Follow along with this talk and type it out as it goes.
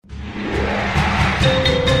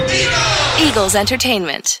Eagles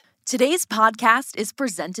Entertainment. Today's podcast is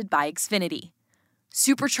presented by Xfinity.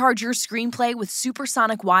 Supercharge your screenplay with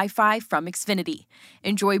supersonic Wi-Fi from Xfinity.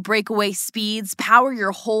 Enjoy breakaway speeds, power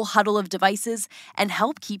your whole huddle of devices, and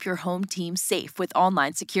help keep your home team safe with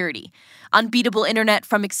online security. Unbeatable internet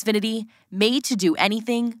from Xfinity, made to do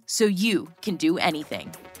anything so you can do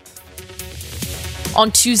anything.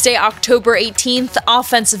 On Tuesday, October 18th,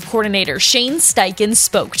 offensive coordinator Shane Steichen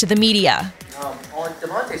spoke to the media. On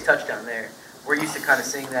Devontae's touchdown there, we're used to kind of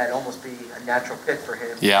seeing that almost be a natural pick for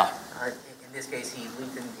him. Yeah. In this case, he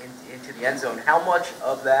leaped into the end zone. How much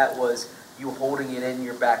of that was you holding it in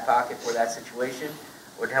your back pocket for that situation,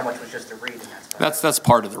 or how much was just a read in that spot? That's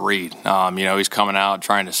part of the read. He's coming out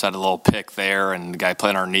trying to set a little pick there, and the guy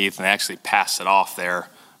played underneath and actually passed it off there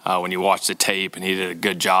when you watch the tape, and he did a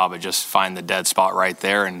good job of just finding the dead spot right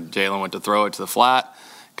there, and Jalen went to throw it to the flat.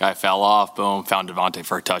 Guy fell off, boom, found Devontae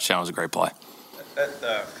for a touchdown. It was a great play.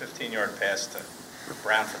 That 15-yard pass to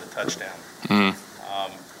Brown for the touchdown.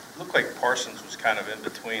 Looked like Parsons was kind of in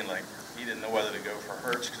between. Like he didn't know whether to go for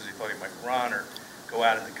Hurts because he thought he might run or go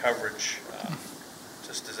out into coverage.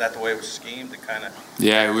 Just is that the way it was schemed? To kind of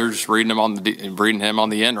we were just reading him on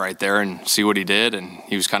the end right there and see what he did, and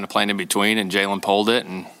he was kind of playing in between, and Jalen pulled it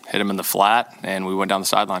and hit him in the flat, and we went down the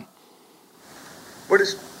sideline.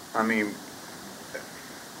 The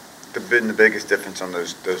biggest difference on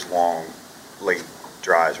those long, late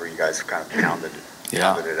drives where you guys kind of pounded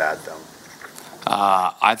it at them?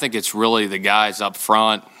 I think it's really the guys up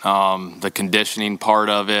front, the conditioning part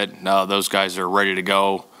of it. Those guys are ready to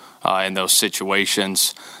go in those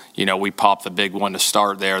situations. We popped the big one to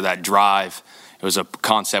start there, that drive. It was a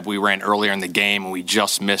concept we ran earlier in the game, and we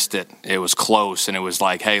just missed it. It was close, and it was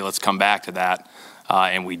like, hey, let's come back to that.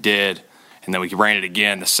 And we did. And then we ran it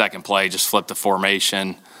again. The second play just flipped the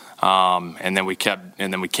formation. And then we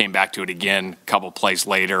came back to it again a couple plays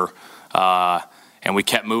later. And we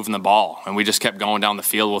kept moving the ball, and we just kept going down the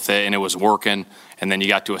field with it, and it was working. And then you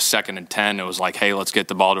got to a 2nd and 10. It was like, hey, let's get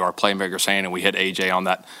the ball to our playmakers' hand, and we hit AJ on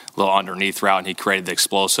that little underneath route, and he created the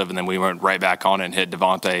explosive, and then we went right back on it and hit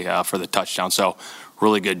Devontae for the touchdown. So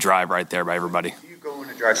really good drive right there by everybody. Do you go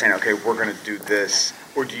in a drive saying, okay, we're going to do this,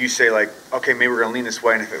 or do you say, like, okay, maybe we're going to lean this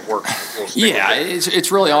way, and if it works, we'll stick with it?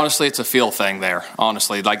 It's really, honestly, it's a feel thing there,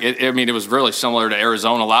 honestly. Like, it was really similar to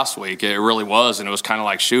Arizona last week. It really was, and it was kind of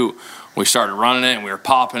like, shoot, we started running it, and we were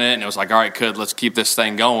popping it, and it was like, all right, good, let's keep this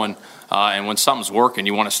thing going. And when something's working,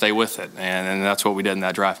 you want to stay with it, and that's what we did in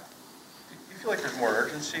that drive. Do you feel like there's more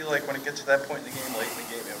urgency, like when it gets to that point in the game, late in the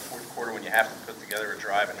game, fourth quarter, when you have to put together a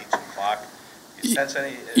drive and eat some clock? Do you sense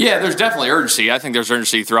any? Yeah, there's definitely urgency. I think there's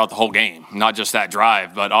urgency throughout the whole game, not just that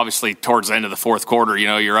drive, but obviously towards the end of the fourth quarter,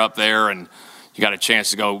 you're up there, and you got a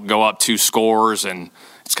chance to go up 2 scores, and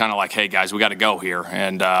it's kind of like, hey, guys, we got to go here.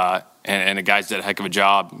 And the guys did a heck of a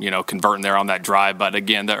job, converting there on that drive. But,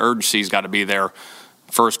 again, the urgency's got to be there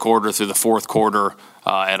first quarter through the fourth quarter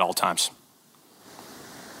at all times.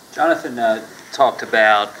 Jonathan talked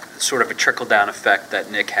about sort of a trickle-down effect that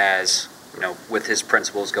Nick has, with his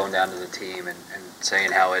principles going down to the team and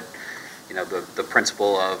saying how it, the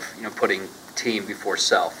principle of, putting team before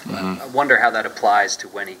self. I wonder how that applies to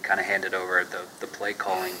when he kind of handed over the play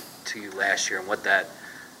calling to you last year and what that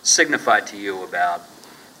signified to you about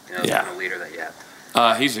the kind of leader that you have.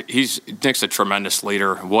 Nick's a tremendous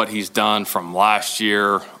leader. What he's done from last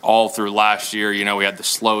year, all through last year, we had the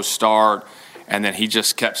slow start, and then he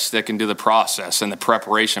just kept sticking to the process and the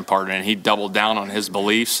preparation part, and he doubled down on his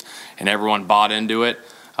beliefs, and everyone bought into it.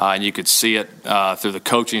 And you could see it through the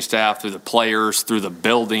coaching staff, through the players, through the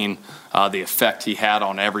building, the effect he had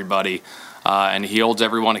on everybody. And he holds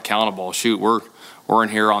everyone accountable. Shoot, we're in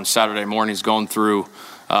here on Saturday mornings going through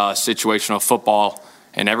situational football,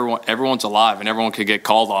 and everyone's alive, and everyone could get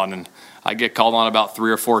called on. And I get called on about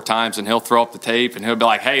 3 or 4 times, and he'll throw up the tape, and he'll be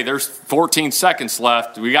like, hey, there's 14 seconds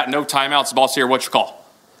left. We got no timeouts. The ball's here. What's your call?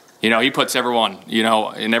 He puts everyone,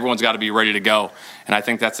 and everyone's got to be ready to go. And I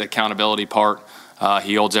think that's the accountability part.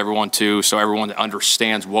 He holds everyone to, so everyone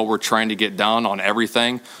understands what we're trying to get done on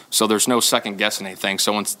everything. So there's no second guessing anything.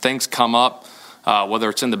 So when things come up, whether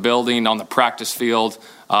it's in the building, on the practice field,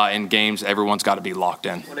 in games, everyone's got to be locked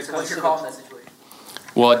in. What's your call in that situation?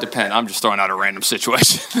 Well, it depends. I'm just throwing out a random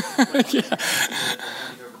situation. What did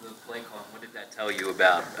that tell you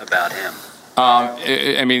about him?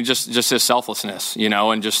 Just his selflessness,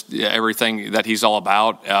 and just everything that he's all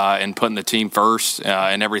about, and putting the team first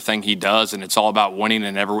in everything he does. And it's all about winning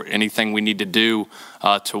and anything we need to do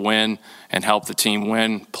to win and help the team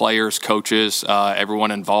win, players, coaches,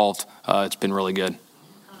 everyone involved. It's been really good.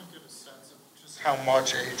 Kind of get a sense of just how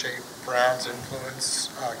much A.J. Brown's influence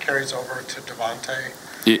carries over to Devontae.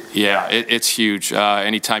 Yeah, it's huge.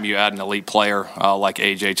 Anytime you add an elite player like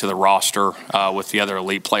AJ to the roster with the other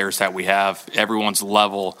elite players that we have, everyone's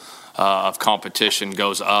level of competition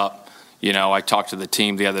goes up. I talked to the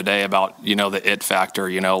team the other day about, the it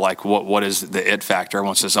factor, like what is the it factor?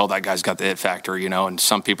 Everyone says, oh, that guy's got the it factor, and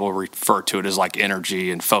some people refer to it as like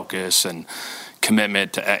energy and focus and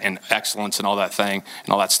commitment and excellence and all that thing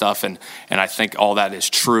and all that stuff. And I think all that is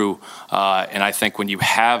true. And I think when you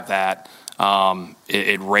have that,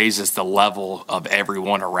 it raises the level of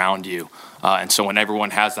everyone around you. And so when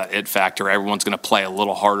everyone has that it factor, everyone's going to play a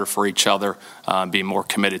little harder for each other, be more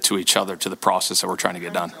committed to each other, to the process that we're trying to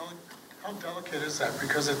get done. How delicate is that?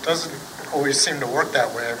 Because it doesn't always seem to work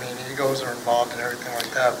that way. I mean, egos are involved and everything like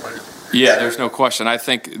that. But yeah, there's no question. I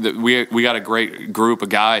think that we got a great group of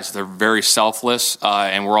guys. They're very selfless,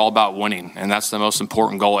 and we're all about winning. And that's the most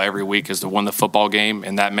important goal every week, is to win the football game.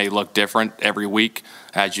 And that may look different every week,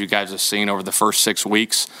 as you guys have seen over the first 6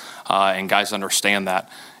 weeks. And guys understand that.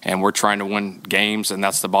 And we're trying to win games, and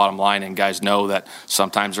that's the bottom line. And guys know that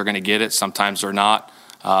sometimes they're going to get it, sometimes they're not.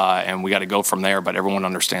 And we got to go from there, but everyone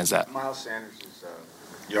understands that. Miles Sanders'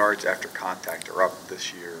 yards after contact are up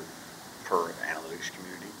this year per analytics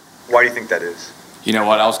community. Why do you think that is? You know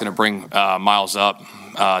what? I was going to bring Miles up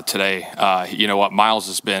today. You know what? Miles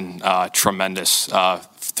has been tremendous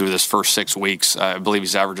through this first 6 weeks. I believe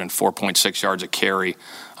he's averaging 4.6 yards a carry.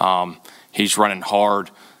 He's running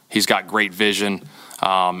hard. He's got great vision.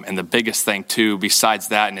 And the biggest thing, too, besides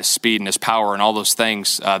that and his speed and his power and all those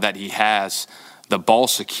things that he has, the ball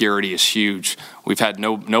security is huge. We've had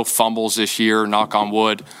no fumbles this year, knock on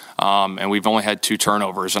wood, and we've only had 2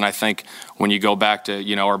 turnovers. And I think when you go back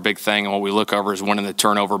to, our big thing and what we look over is winning the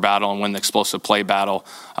turnover battle and winning the explosive play battle,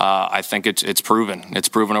 I think it's proven. It's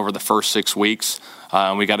proven over the first 6 weeks,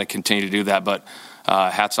 and we got to continue to do that. But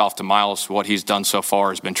hats off to Miles. What he's done so far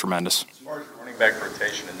has been tremendous. As far as running back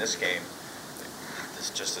rotation in this game,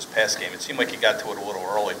 this past game, it seemed like he got to it a little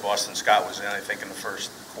early. Boston Scott was in, I think, in the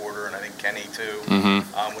first quarter, and I think Kenny too.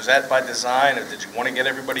 Mm-hmm. Was that by design, or did you want to get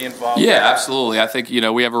everybody involved? Yeah, absolutely. I think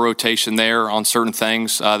we have a rotation there on certain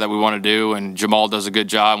things that we want to do, and Jamal does a good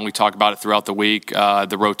job, and we talk about it throughout the week,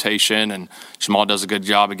 the rotation, and Jamal does a good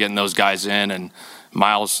job of getting those guys in, and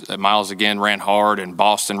Miles again ran hard, and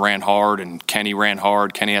Boston ran hard, and Kenny ran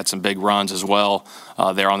hard. Kenny had some big runs as well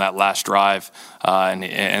there on that last drive,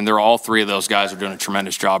 and they're all 3 of those guys are doing a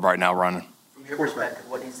tremendous job right now running. From your perspective,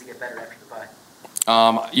 what needs to get better after the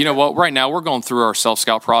bye? You know what? Right now we're going through our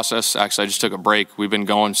self-scout process. Actually, I just took a break. We've been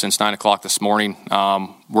going since 9 o'clock this morning.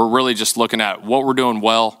 We're really just looking at what we're doing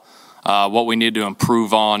well, what we need to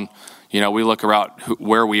improve on. We look around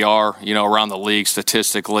where we are, around the league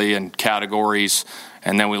statistically and categories,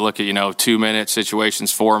 and then we look at, 2-minute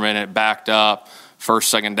situations, 4-minute, backed up, first,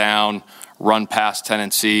 second down, run pass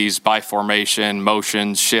tendencies, by formation,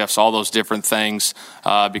 motions, shifts, all those different things,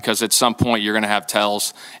 because at some point you're going to have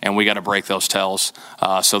tells, and we got to break those tells.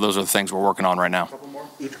 So those are the things we're working on right now.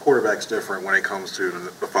 Each quarterback's different when it comes to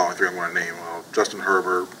the following 3 I'm going to name. Justin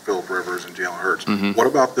Herbert, Phillip Rivers, and Jalen Hurts. Mm-hmm. What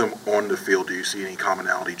about them on the field? Do you see any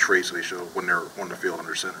commonality traits they show when they're on the field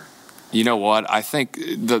under center? You know what? I think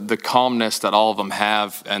the calmness that all of them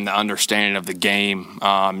have and the understanding of the game,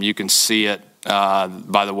 you can see it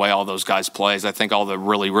by the way all those guys play. I think all the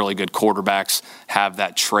really, really good quarterbacks have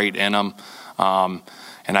that trait in them.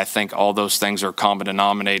 And I think all those things are common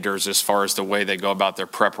denominators as far as the way they go about their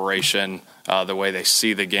preparation, the way they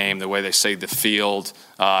see the game, the way they see the field,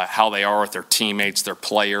 how they are with their teammates, their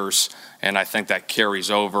players. And I think that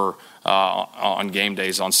carries over on game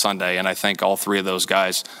days on Sunday. And I think all 3 of those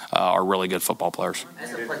guys are really good football players.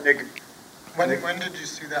 When did you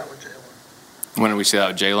see that with Jalen? When did we see that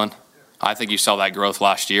with Jalen? I think you saw that growth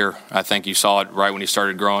last year. I think you saw it right when he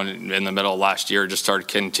started growing in the middle of last year. It just started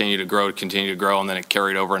continue to grow, and then it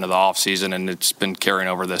carried over into the offseason, and it's been carrying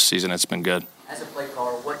over this season. It's been good. As a play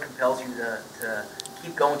caller, what compels you to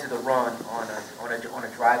keep going to the run on a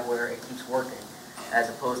drive where it keeps working, as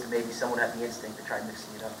opposed to maybe someone having the instinct to try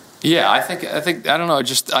mixing it up? Yeah, I think I don't know.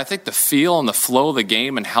 I think the feel and the flow of the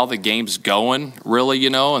game and how the game's going, really,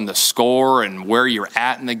 and the score and where you're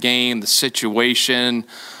at in the game, the situation.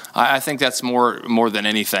 I think that's more than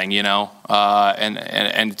anything, and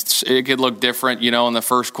it could look different, in the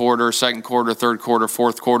first quarter, second quarter, third quarter,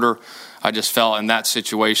 fourth quarter. I just felt in that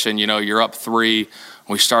situation, you're up 3.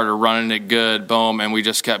 We started running it good, boom, and we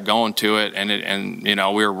just kept going to it, and we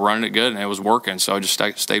were running it good, and it was working. So I just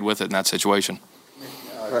stayed with it in that situation.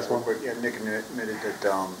 Last one, but Nick admitted that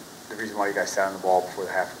the reason why you guys sat on the ball before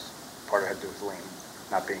the half was part of it had to do with Lane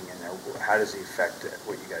not being in there. How does he affect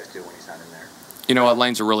what you guys do when he's not in there? You know what?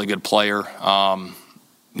 Lane's a really good player.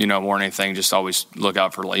 more than anything, just always look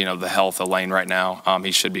out for, the health of Lane right now.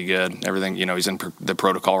 He should be good. Everything, he's in the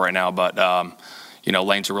protocol right now, but,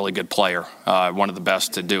 Lane's a really good player, one of the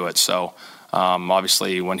best to do it. So,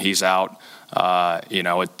 obviously, when he's out,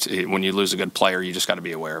 when you lose a good player, you just got to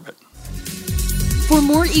be aware of it. For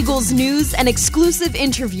more Eagles news and exclusive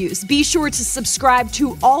interviews, be sure to subscribe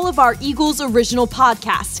to all of our Eagles original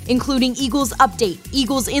podcasts, including Eagles Update,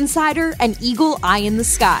 Eagles Insider, and Eagle Eye in the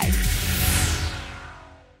Sky.